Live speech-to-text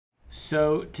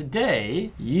So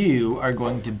today, you are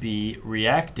going to be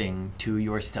reacting to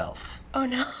yourself. Oh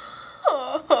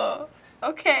no.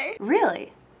 Okay.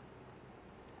 Really?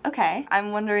 Okay.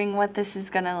 I'm wondering what this is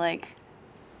gonna, like,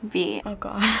 be. Oh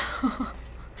god.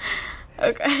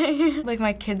 Okay. Like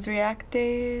my Kids React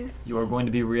days. You are going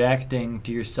to be reacting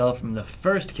to yourself from the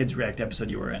first Kids React episode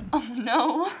you were in. Oh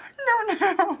no.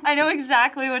 No. I know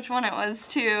exactly which one it was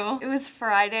too. It was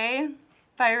Friday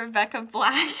by Rebecca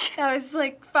Black. That was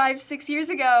like 5-6 years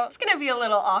ago. It's gonna be a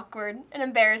little awkward and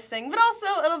embarrassing, but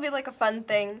also it'll be like a fun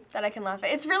thing that I can laugh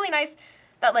at. It's really nice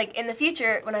that like in the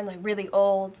future, when I'm like really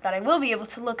old, that I will be able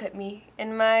to look at me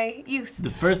in my youth.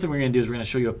 The first thing we're gonna do is we're gonna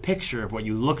show you a picture of what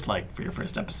you looked like for your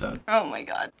first episode. Oh my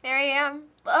god. There I am.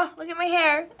 Oh, look at my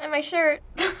hair and my shirt.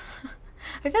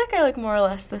 I feel like I look more or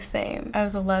less the same. I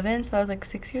was 11, so that was like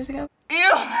 6 years ago. Ew.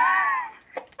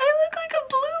 I look like a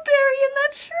blueberry in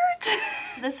that shirt.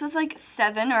 This was like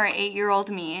 7 or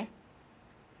 8-year-old me.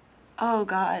 Oh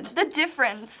god. The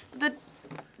difference. The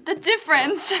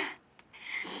difference.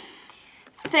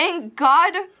 Thank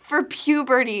God for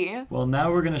puberty. Well,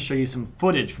 now we're gonna show you some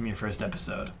footage from your first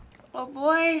episode. Oh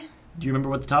boy. Do you remember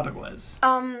what the topic was?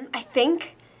 I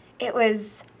think it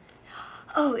was,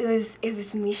 it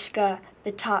was Mishka,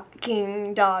 the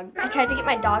talking dog. I tried to get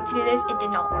my dog to do this, it did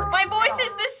not work. My voice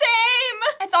is the same!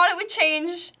 I thought it would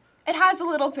change. It has a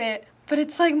little bit, but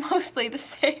it's like mostly the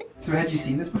same. So had you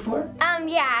seen this before?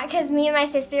 Yeah, because me and my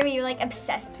sister, we were like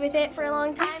obsessed with it for a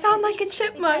long time. I sound like a We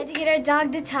chipmunk. tried to get our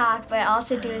dog to talk, but all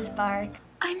she'd do is bark.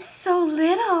 I'm so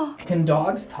little. Can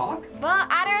dogs talk? Well,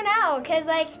 I don't know, because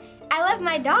like, I love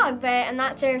my dog, but I'm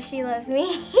not sure if she loves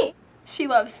me. She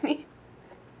loves me.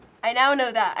 I now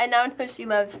know that. I now know she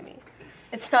loves me.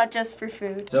 It's not just for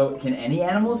food. So can any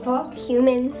animals talk?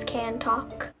 Humans can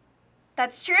talk.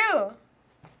 That's true.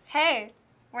 Hey,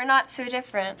 we're not so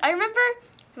different. I remember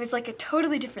it was like a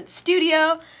totally different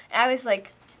studio, and I was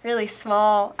like really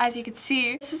small, as you could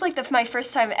see. This was like my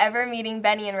first time ever meeting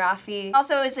Benny and Rafi.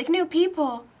 Also, it was like new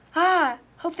people.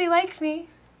 Hope they like me.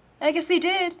 And I guess they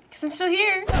did, because I'm still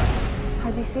here.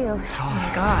 How do you feel? Oh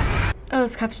my god. Oh,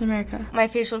 it's Captain America. My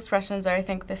facial expressions are, I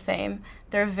think, the same.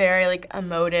 They're very, like,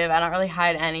 emotive. I don't really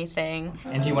hide anything.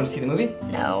 And do you want to see the movie?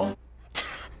 No.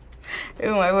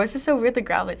 Ooh, my voice is so weirdly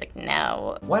gravelly. It's like,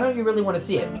 no. Why don't you really want to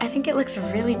see it? I think it looks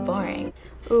really boring.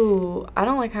 Ooh, I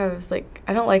don't like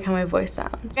how my voice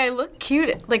sounds. I look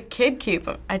cute, like kid cute,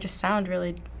 but I just sound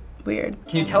really weird.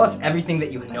 Can you tell us everything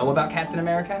that you know about Captain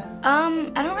America?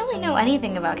 I don't really know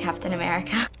anything about Captain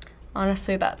America.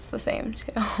 Honestly, that's the same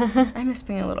too. I miss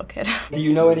being a little kid. Do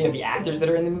you know any of the actors that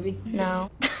are in the movie?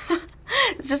 No.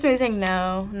 It's just me saying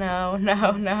no.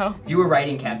 If you were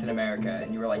writing Captain America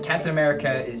and you were like, Captain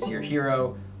America is your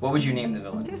hero, what would you name the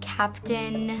villain?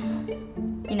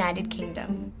 Captain United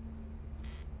Kingdom.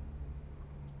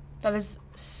 That is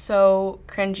so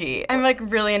cringy. I'm like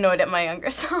really annoyed at my younger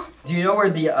self. Do you know where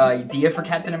the idea for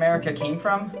Captain America came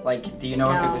from? Like, do you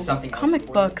know if it was something Comic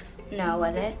before this? books. No,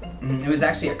 was it? It was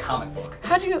actually a comic book.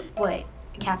 How do you? Wait,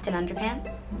 Captain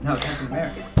Underpants? No, Captain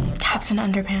America. Captain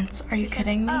Underpants, are you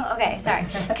kidding me? Oh, okay, sorry.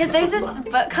 Because there's this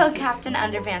book called Captain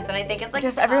Underpants, and I think it's like.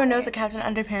 Yes, everyone knows what Captain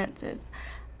Underpants is.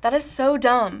 That is so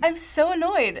dumb. I'm so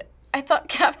annoyed. I thought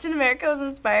Captain America was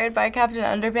inspired by Captain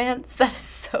Underpants. That is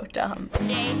so dumb.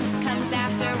 Day comes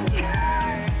after.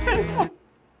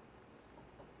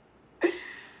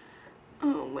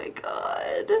 Oh my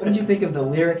god. What did you think of the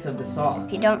lyrics of the song?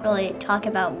 You don't really talk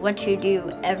about what you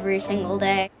do every single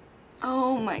day.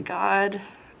 Oh my god.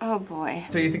 Oh boy.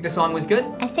 So you think the song was good?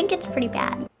 I think it's pretty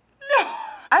bad. No.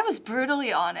 I was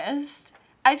brutally honest.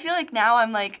 I feel like now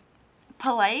I'm like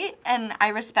polite and I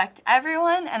respect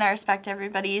everyone and I respect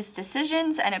everybody's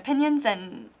decisions and opinions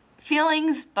and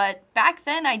feelings, but back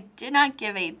then I did not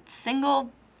give a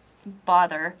single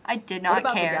bother. I did not What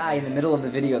about care. the guy in the middle of the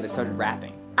video that started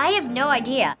rapping? I have no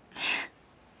idea.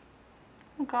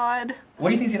 Oh god. What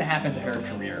do you think is going to happen to her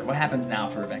career? What happens now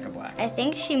for Rebecca Black? I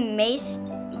think she may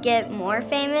get more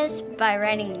famous by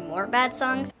writing more bad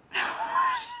songs.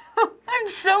 I'm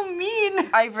so mean.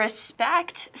 I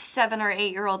respect 7 or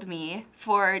 8-year-old me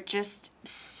for just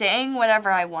saying whatever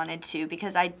I wanted to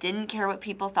because I didn't care what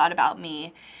people thought about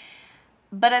me.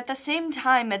 But at the same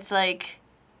time, it's like,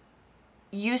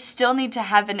 you still need to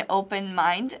have an open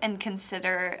mind and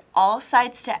consider all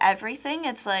sides to everything.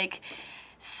 It's like,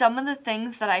 some of the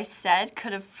things that I said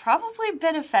could have probably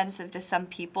been offensive to some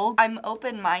people. I'm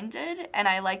open-minded and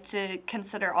I like to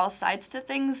consider all sides to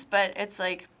things, but it's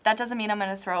like, that doesn't mean I'm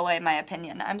gonna throw away my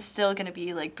opinion. I'm still gonna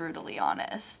be like brutally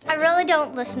honest. I really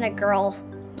don't listen to girl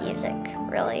music,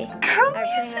 really. Girl I pretty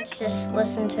music? much just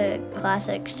listen to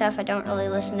classic stuff. I don't really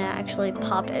listen to actually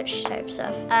pop-ish type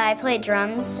stuff. I play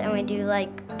drums, and we do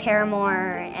like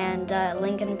Paramore and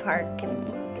Linkin Park,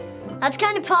 and that's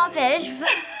kind of pop-ish.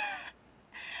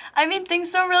 I mean,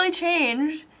 things don't really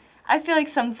change. I feel like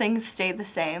some things stay the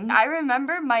same. I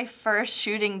remember my first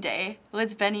shooting day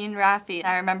with Benny and Rafi.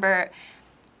 I remember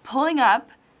pulling up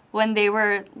when they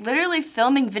were literally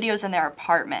filming videos in their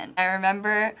apartment. I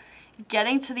remember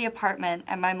getting to the apartment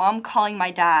and my mom calling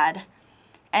my dad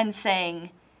and saying,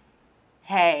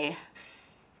 hey,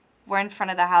 we're in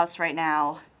front of the house right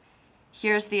now.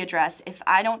 Here's the address. If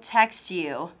I don't text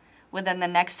you within the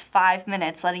next 5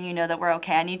 minutes letting you know that we're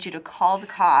okay, I need you to call the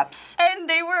cops. And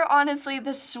they were honestly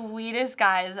the sweetest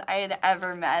guys I had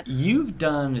ever met. You've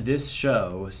done this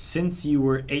show since you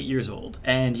were 8 years old,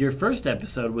 and your first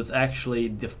episode was actually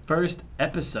the first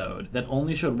episode that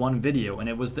only showed one video, and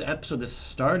it was the episode that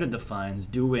started the Fines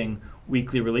doing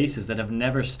weekly releases that have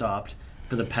never stopped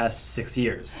for the past 6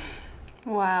 years.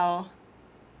 Wow.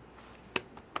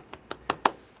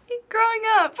 Growing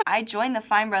up, I joined the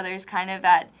Fine Brothers kind of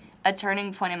at a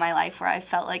turning point in my life where I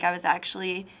felt like I was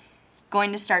actually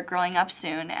going to start growing up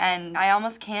soon, and I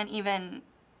almost can't even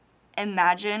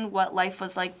imagine what life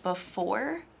was like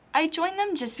before I joined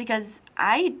them, just because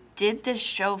I did this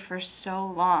show for so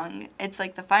long. It's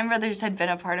like the Fine Brothers had been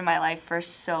a part of my life for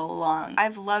so long.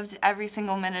 I've loved every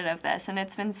single minute of this, and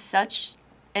it's been such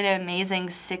an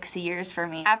amazing 6 years for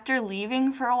me. After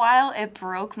leaving for a while, it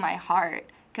broke my heart.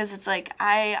 Because it's like,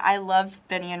 I love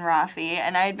Benny and Rafi,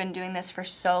 and I had been doing this for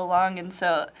so long, and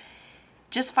so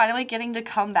just finally getting to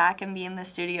come back and be in the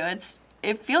studio,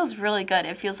 it feels really good.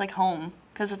 It feels like home,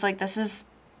 because it's like, this is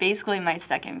basically my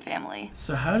second family.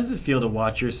 So how does it feel to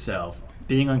watch yourself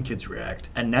being on Kids React,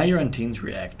 and now you're on Teens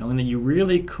React, knowing that you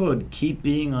really could keep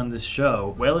being on this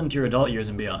show well into your adult years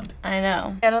and beyond? I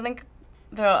know. I don't think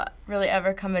there'll really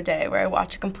ever come a day where I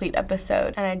watch a complete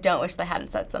episode, and I don't wish they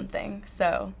hadn't said something,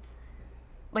 so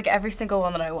like every single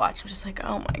one that I watch, I'm just like,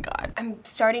 oh my God. I'm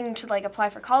starting to like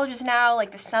apply for colleges now,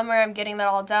 like this summer I'm getting that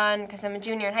all done because I'm a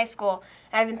junior in high school.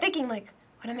 And I've been thinking like,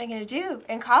 what am I gonna do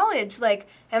in college? Like,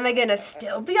 am I gonna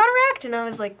still be on React? And I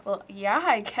was like, well, yeah,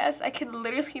 I guess. I could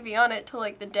literally be on it till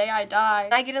like the day I die.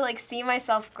 And I get to like see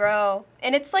myself grow.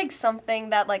 And it's like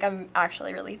something that like I'm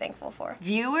actually really thankful for.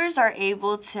 Viewers are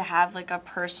able to have like a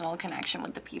personal connection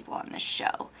with the people on the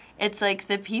show. It's like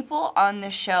the people on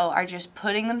the show are just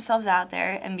putting themselves out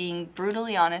there and being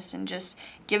brutally honest and just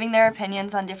giving their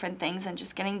opinions on different things and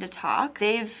just getting to talk.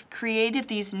 They've created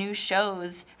these new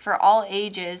shows for all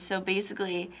ages, so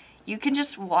basically you can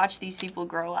just watch these people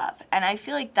grow up. And I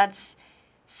feel like that's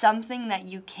something that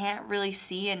you can't really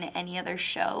see in any other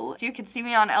show. You could see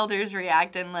me on Elders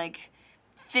React in like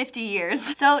 50 years.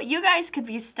 So you guys could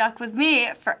be stuck with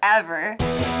me forever.